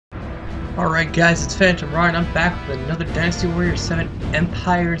Alright guys, it's PhantomRawr and I'm back with another Dynasty Warrior 7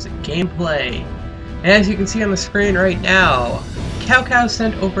 Empires gameplay. And as you can see on the screen right now, Cao Cao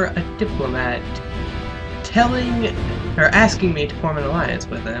sent over a diplomat asking me to form an alliance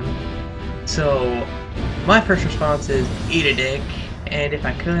with him. So, my first response is, eat a dick, and if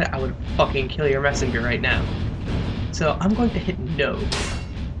I could, I would fucking kill your messenger right now. So, I'm going to hit no.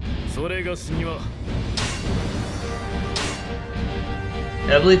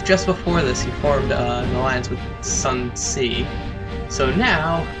 And I believe just before this he formed an alliance with Sun C. So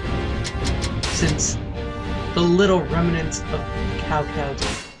now, since the little remnants of Cao Cao's,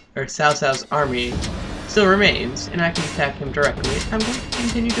 or Cao Cao's army still remains, and I can attack him directly, I'm going to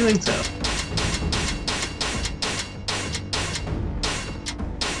continue doing so.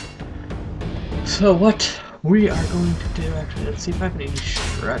 So what we are going to do, actually, let's see if I have any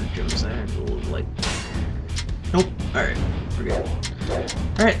stratagems I will like. Nope. Alright, forget it.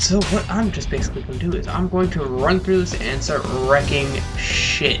 Alright, so what I'm just basically going to do is I'm going to run through this and start wrecking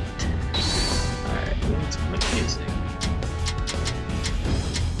shit. Alright, we need some quick music.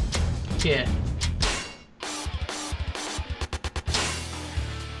 Yeah.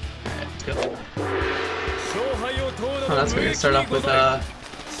 Alright, let's go. Oh, that's we're going to start off with a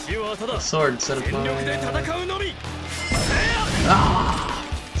sword instead of my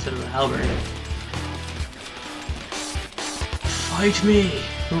instead of the halberd. Fight me!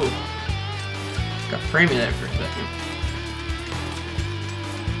 Ooh. Got framey there for a second.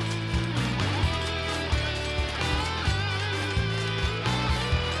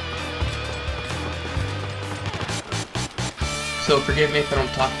 So forgive me if I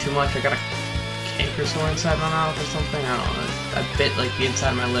don't talk too much. I got a canker sore inside my mouth or something. I don't know. I bit like the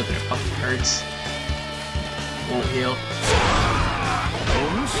inside of my lip and it fucking hurts. Won't heal.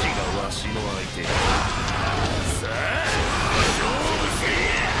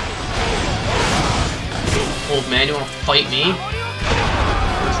 Old man, you wanna fight me?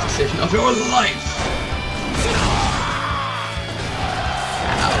 First decision of your life!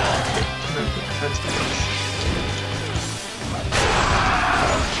 Ow.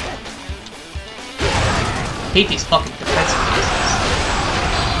 Hate these fucking defensive bases.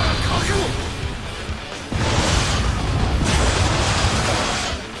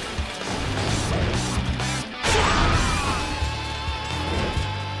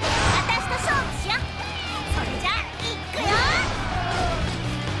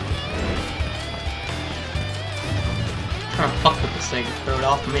 Trying to fuck with this thing and throw it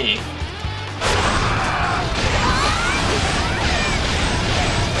off me.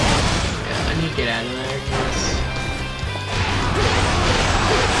 Yeah, I need to get out of there, because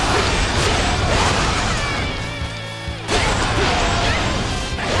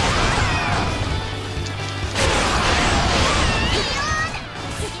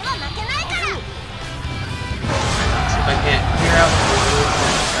see if I can't clear out.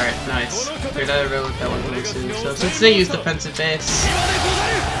 Alright, nice. Cleared out of with that one really soon. So since they use defensive base, I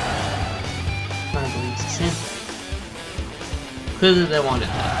believe it's the same thing. Clearly they wanted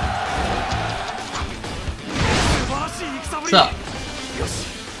that. So,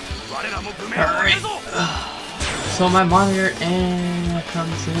 alright. So my monitor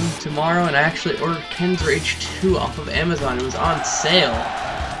comes in tomorrow, and I actually ordered Ken's Rage 2 off of Amazon. It was on sale.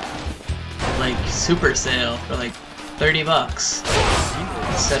 Like, super sale for like 30 bucks.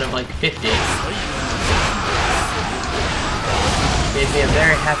 Instead of like 50. Made me a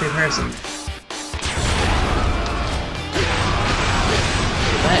very happy person.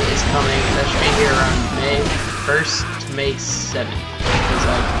 That is coming. That should be here around May 1st to May 7th. Because I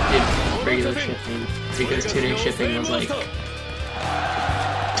did regular shipping. Because 2-day shipping was like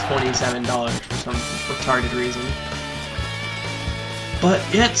 $27 for some retarded reason. But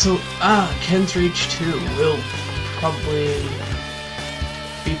yeah, so Ken's Rage 2 will probably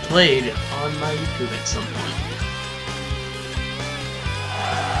be played on my YouTube at some point.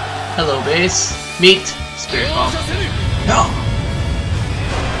 Hello, base. Meet Spirit Bomb. No!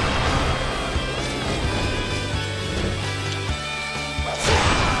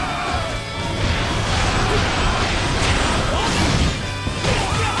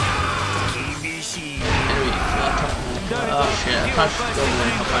 Oh shit, I thought I should go over there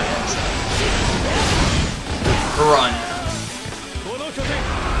and help my ass. Run.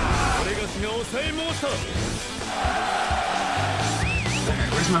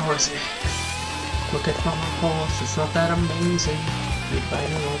 Alright, where's my horsey? Look at my horse, it's not that amazing. Goodbye,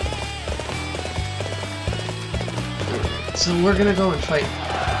 no. So we're gonna go and fight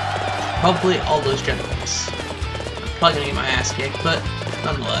probably all those generals. Probably gonna get my ass kicked, but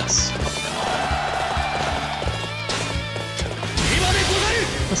nonetheless.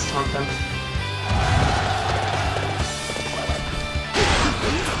 Let's just taunt them.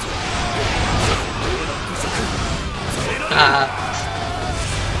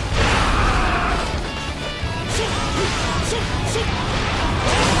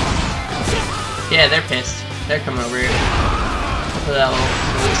 Yeah, they're pissed. They're coming over here. Hopefully that will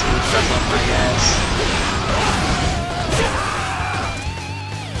release some of the stress off my guys.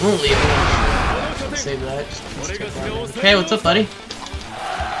 Won't leave him. Let's save that. Let's check that in. Hey, what's up, buddy? I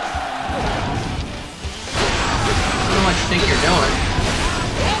don't know what you think you're doing.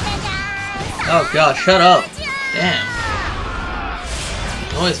 Oh god, shut up. Damn.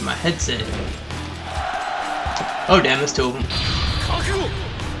 Noise in my headset. Oh damn, there's 2 of them.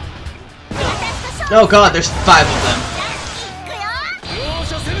 Oh god, there's 5 of them.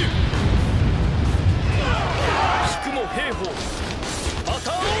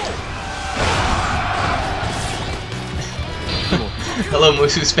 Hello,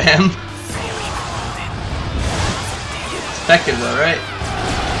 Musu spam. It's effective though, right?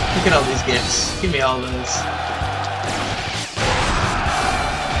 Look at all these gifts. Give me all those.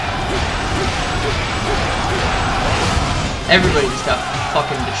 Everybody just got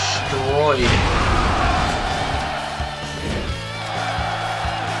fucking destroyed.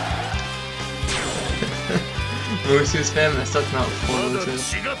 Musu spam, I still come out with 4 Musu.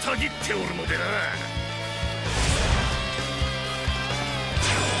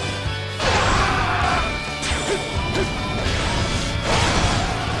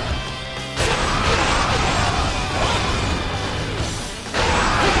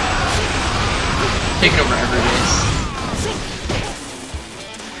 Taking over every base.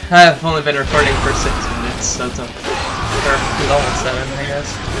 I've only been recording for 6 minutes, so it's almost 7, I guess.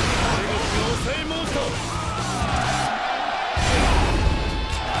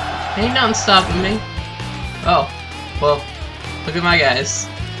 Ain't nothing stopping me. Oh, well, look at my guys.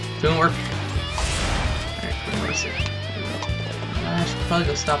 Doing work. Alright, what is it? I should probably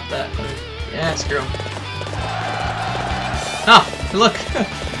go stop that. Yeah, screw them. Oh, look!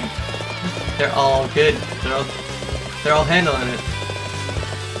 They're all good. They're all handling it.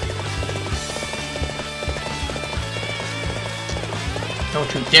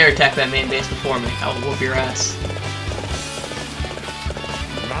 Don't you dare attack that main base before me. I will whoop your ass.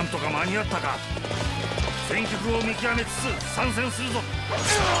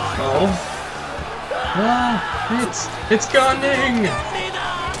 Oh. Ah, it's gunning!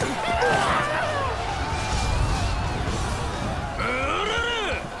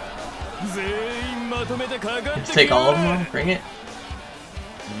 Let's take all of them, bring it.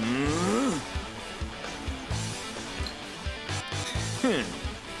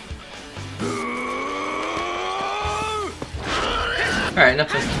 Alright,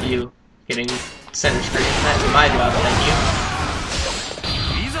 enough of you getting center screen. That's my job, thank you.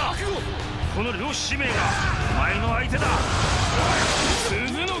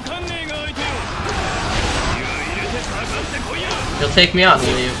 He'll take me out,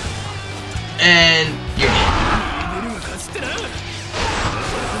 will you? And you're dead.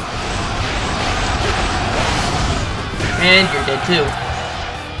 And you're dead too.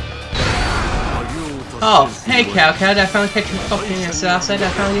 Oh, hey Cao Cao, did I finally catch your fucking assassin? Did I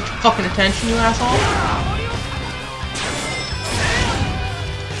finally get your fucking attention, you asshole?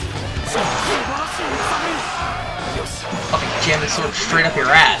 Fucking jam this sword straight up your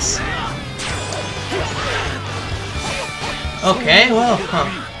ass. Okay, well,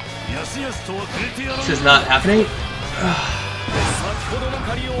 this is not happening.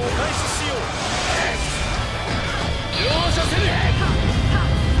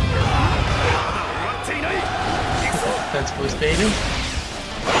 Defense boost, baby.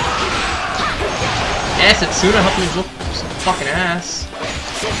 Yes, it's Suna helping me whoop some fucking ass.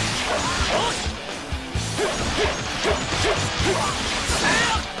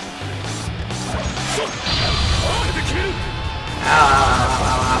 Ow, ow,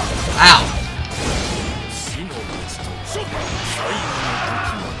 ow, ow, ow.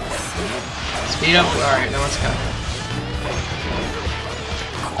 Speed up. Alright, no one's coming.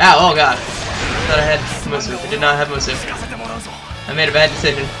 Ow, oh god. I thought I had Musu. I did not have Musu. I made a bad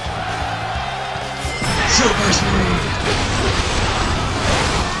decision. Silver Speed!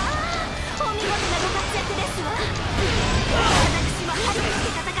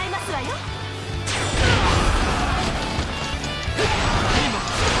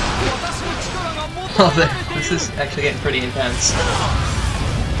 Oh, this is actually getting pretty intense.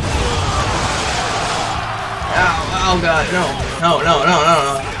 Ow, oh god, no. No, no, no, no,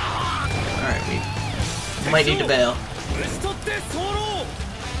 no. Alright, we might need to bail.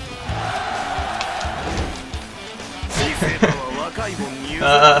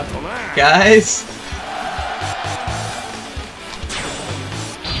 Guys?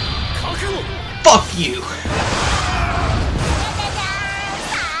 Fuck you!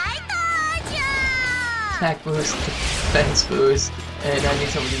 Attack boost, defense boost, and I need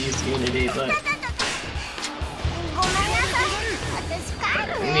someone to use Unity, but...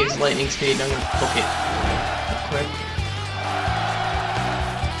 It needs lightning speed, I'm gonna book it real quick.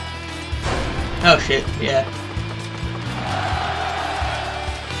 Oh shit, yeah.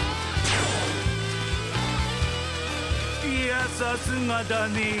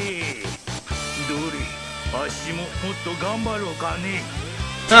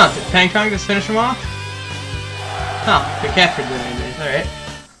 Oh, did Pankong just finish him off? Oh, we captured the enemies, alright.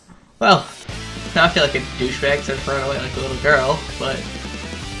 Well, now I feel like a douchebag instead of running away like a little girl, but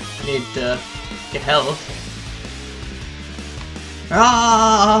I need to get health.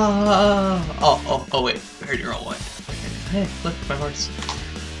 Ah! Oh, wait, I heard your old one. Hey, look, my horse.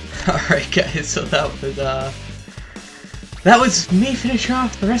 Alright guys, so that was me finishing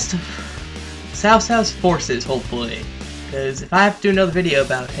off the rest of Cao Cao's forces, hopefully. Because if I have to do another video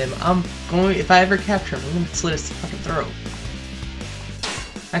about him, if I ever capture him, I'm going to slit his fucking throat.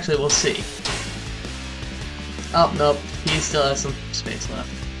 Actually, we'll see. Oh, nope, he still has some space left.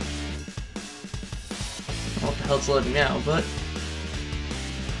 I don't know what the hell's loading now, but...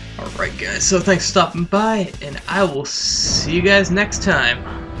 Alright guys, so thanks for stopping by, and I will see you guys next time.